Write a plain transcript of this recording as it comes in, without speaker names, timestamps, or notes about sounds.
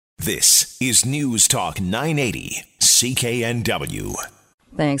This is News Talk 980 CKNW.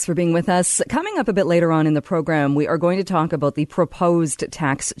 Thanks for being with us. Coming up a bit later on in the program, we are going to talk about the proposed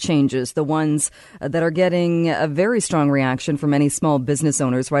tax changes, the ones that are getting a very strong reaction from many small business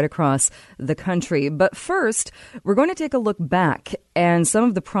owners right across the country. But first, we're going to take a look back and some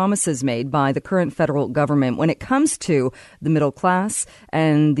of the promises made by the current federal government when it comes to the middle class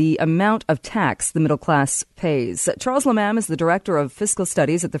and the amount of tax the middle class pays. Charles Lammam is the director of fiscal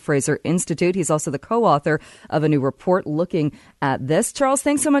studies at the Fraser Institute. He's also the co-author of a new report looking at this. Charles,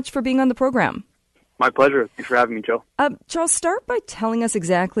 thanks so much for being on the program. My pleasure. Thanks for having me, Joe. Charles, start by telling us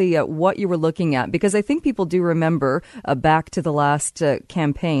exactly what you were looking at, because I think people do remember back to the last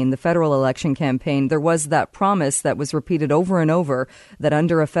campaign, the federal election campaign, there was that promise that was repeated over and over that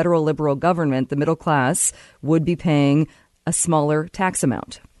under a federal Liberal government, the middle class would be paying a smaller tax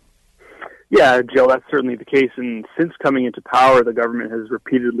amount. Yeah, Joe, that's certainly the case. And since coming into power, the government has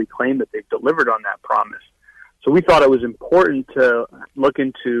repeatedly claimed that they've delivered on that promise. So we thought it was important to look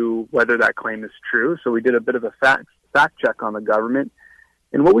into whether that claim is true. So we did a bit of a fact check on the government.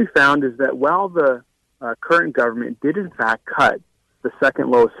 And what we found is that while the current government did in fact cut the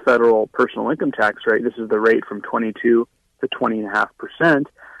second lowest federal personal income tax rate, this is the rate from 22 to 20.5%,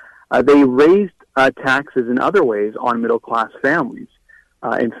 they raised taxes in other ways on middle class families.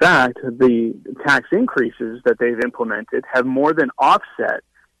 In fact, the tax increases that they've implemented have more than offset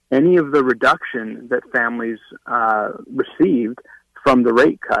any of the reduction that families received from the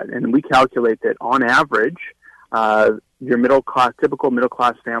rate cut. And we calculate that on average, your typical middle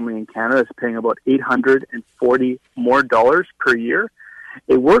class family in Canada is paying about $840 more per year.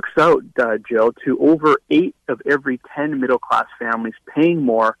 It works out, Jill, to over 8 of every 10 middle class families paying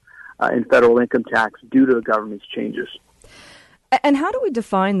more in federal income tax due to the government's changes. And how do we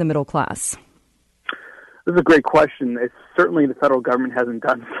define the middle class? This is a great question. It's certainly the federal government hasn't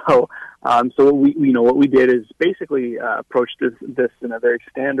done so. So what we did is basically approached this in a very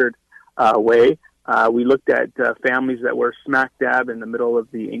standard way. We looked at families that were smack dab in the middle of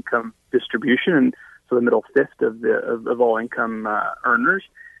the income distribution, and so the middle fifth of all income earners.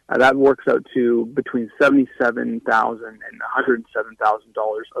 That works out to between $77,000 and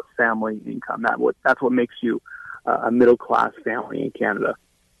 $107,000 of family income. That's what makes you a middle class family in Canada.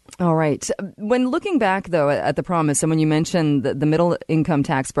 All right. When looking back, though, at the promise, and when you mentioned the middle income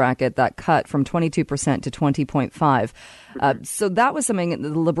tax bracket that cut from 22% to 20.5%, so that was something the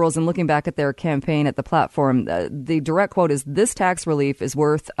Liberals, in looking back at their campaign at the platform, the direct quote is, this tax relief is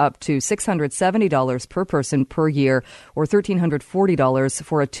worth up to $670 per person per year, or $1,340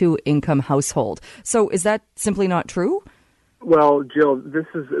 for a two-income household. So is that simply not true? Well, Jill, this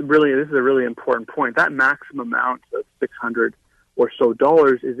is a really important point. That maximum amount of $600 or so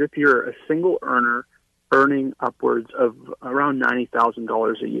dollars is if you're a single earner earning upwards of around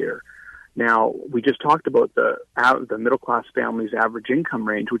 $90,000 a year. Now, we just talked about the middle class family's average income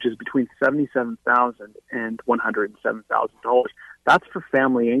range, which is between $77,000 and $107,000. That's for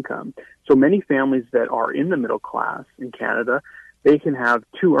family income. So many families that are in the middle class in Canada, they can have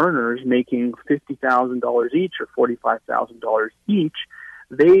two earners making $50,000 each or $45,000 each.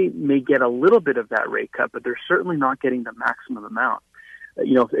 They may get a little bit of that rate cut, but they're certainly not getting the maximum amount.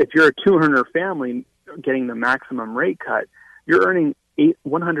 If you're a two-earner family getting the maximum rate cut, you're earning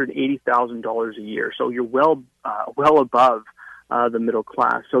 $180,000 a year. So you're well above the middle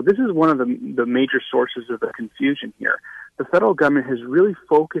class. So this is one of the major sources of the confusion here. The federal government has really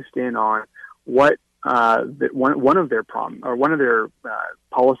focused in on what one of their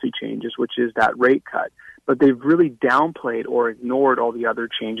policy changes, which is that rate cut. But they've really downplayed or ignored all the other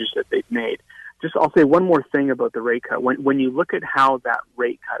changes that they've made. I'll say one more thing about the rate cut. When you look at how that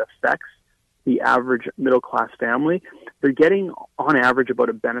rate cut affects the average middle-class family, they're getting, on average, about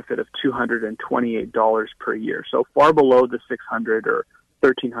a benefit of $228 per year. So far below the $600 or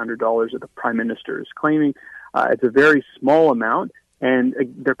 $1,300 that the Prime Minister is claiming. It's a very small amount, and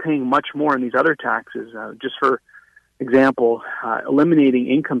they're paying much more in these other taxes. Just for example, eliminating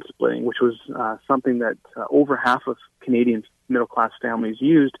income splitting, which was something that over half of Canadian middle-class families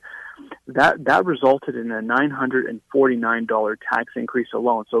used, that resulted in a $949 tax increase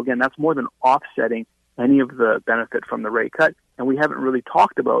alone. So again, that's more than offsetting any of the benefit from the rate cut. And we haven't really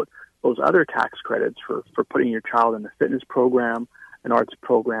talked about those other tax credits for putting your child in a fitness program, an arts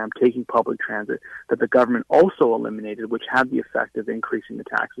program, taking public transit, that the government also eliminated, which had the effect of increasing the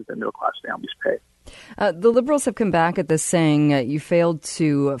taxes that middle-class families pay. The Liberals have come back at this saying you failed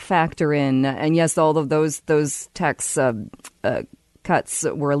to factor in, and yes, all of those tax cuts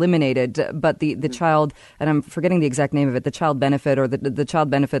were eliminated, but the child, and I'm forgetting the exact name of it, the child benefit, or the child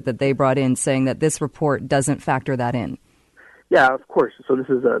benefit that they brought in, saying that this report doesn't factor that in. Yeah, of course. So this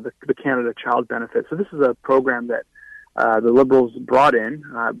is the Canada Child Benefit. So this is a program that the Liberals brought in.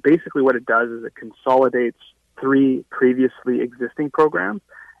 Basically what it does is it consolidates 3 previously existing programs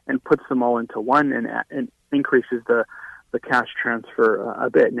and puts them all into one and increases the cash transfer a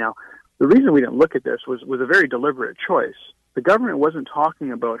bit. Now, the reason we didn't look at this was a very deliberate choice. The government wasn't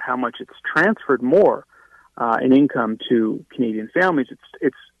talking about how much it's transferred more in income to Canadian families.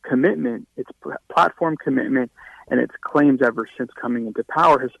 Its commitment, its platform commitment, and its claims ever since coming into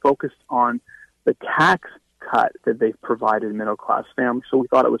power has focused on the tax cut that they've provided middle-class families. So we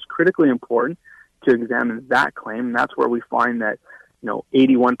thought it was critically important to examine that claim, and that's where we find that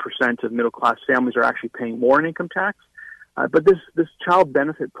 81% of middle-class families are actually paying more in income tax. But this child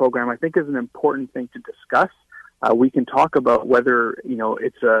benefit program, I think, is an important thing to discuss. We can talk about whether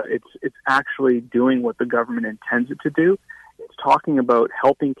it's actually doing what the government intends it to do. It's talking about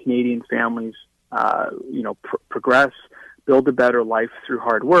helping Canadian families, progress, build a better life through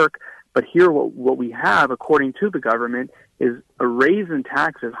hard work. But here, what we have, according to the government, is a raise in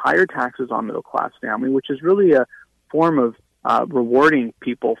taxes, higher taxes on middle class family, which is really a form of rewarding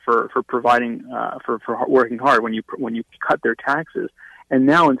people for providing for working hard when you cut their taxes. And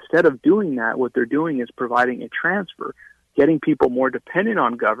now, instead of doing that, what they're doing is providing a transfer, getting people more dependent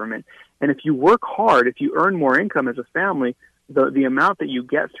on government. And if you work hard, if you earn more income as a family, the amount that you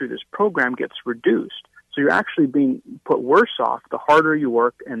get through this program gets reduced. So you're actually being put worse off the harder you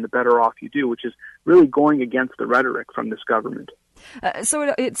work and the better off you do, which is really going against the rhetoric from this government.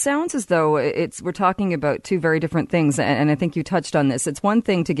 So it sounds as though we're talking about 2 very different things, and I think you touched on this. It's one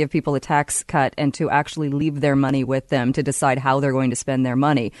thing to give people a tax cut and to actually leave their money with them to decide how they're going to spend their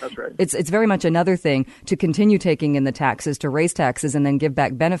money. That's right. It's very much another thing to continue taking in the taxes, to raise taxes, and then give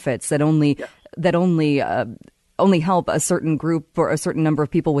back benefits that only help a certain group or a certain number of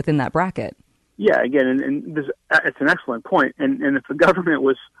people within that bracket. Yeah, again, and it's an excellent point. And if the government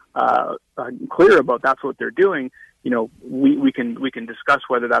was clear about that's what they're doing, we can discuss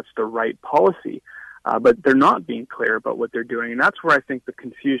whether that's the right policy. But they're not being clear about what they're doing, and that's where I think the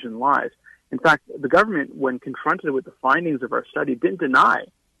confusion lies. In fact, the government, when confronted with the findings of our study, didn't deny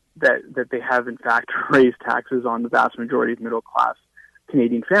that they have in fact raised taxes on the vast majority of middle class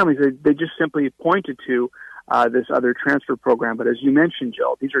Canadian families. They just simply pointed to this other transfer program. But as you mentioned,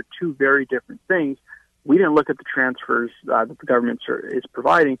 Jill, these are 2 very different things. We didn't look at the transfers that the government is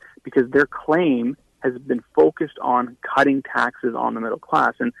providing because their claim has been focused on cutting taxes on the middle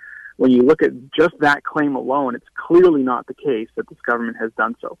class. And when you look at just that claim alone, it's clearly not the case that this government has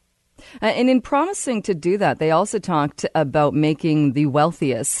done so. And in promising to do that, they also talked about making the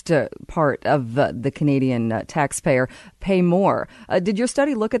wealthiest part of the Canadian taxpayer pay more. Did your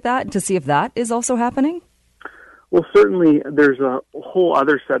study look at that to see if that is also happening? Well, certainly there's a whole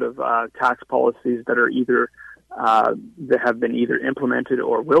other set of tax policies that are that have been either implemented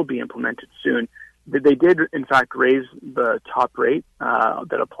or will be implemented soon. They did, in fact, raise the top rate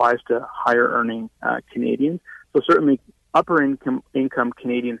that applies to higher earning Canadians. So certainly upper income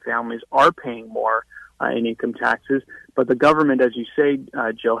Canadian families are paying more in income taxes, but the government, as you say,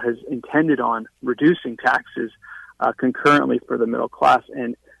 Jill, has intended on reducing taxes concurrently for the middle class.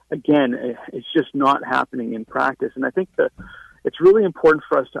 And again, it's just not happening in practice. And I think that it's really important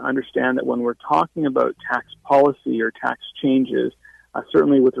for us to understand that when we're talking about tax policy or tax changes,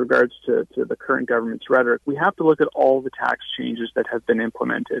 certainly with regards to the current government's rhetoric, we have to look at all the tax changes that have been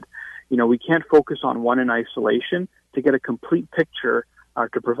implemented. We can't focus on one in isolation. To get a complete picture, or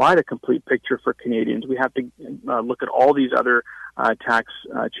to provide a complete picture for Canadians, we have to look at all these other tax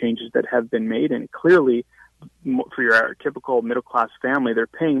changes that have been made, and clearly, for your typical middle-class family, they're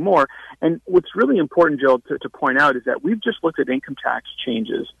paying more. And what's really important, Jill, to point out is that we've just looked at income tax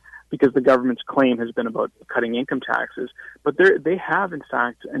changes because the government's claim has been about cutting income taxes. But they have, in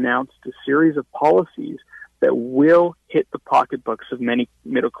fact, announced a series of policies that will hit the pocketbooks of many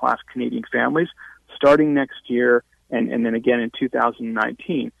middle-class Canadian families starting next year and then again in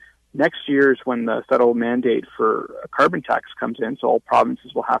 2019. Next year is when the federal mandate for a carbon tax comes in, so all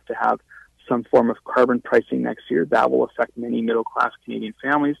provinces will have to have some form of carbon pricing next year. That will affect many middle-class Canadian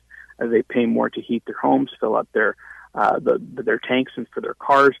families as they pay more to heat their homes, fill up their tanks and for their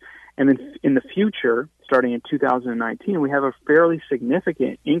cars. And then in the future, starting in 2019, we have a fairly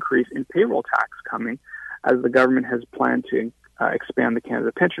significant increase in payroll tax coming as the government has planned to expand the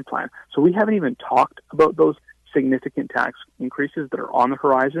Canada Pension Plan. So we haven't even talked about those significant tax increases that are on the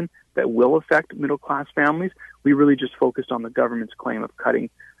horizon that will affect middle-class families. We really just focused on the government's claim of cutting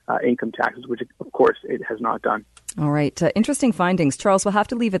income taxes, which, of course, it has not done. All right. Interesting findings. Charles, we'll have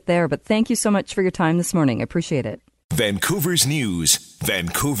to leave it there, but thank you so much for your time this morning. I appreciate it. Vancouver's News,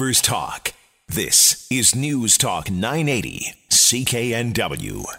 Vancouver's Talk. This is News Talk 980 CKNW.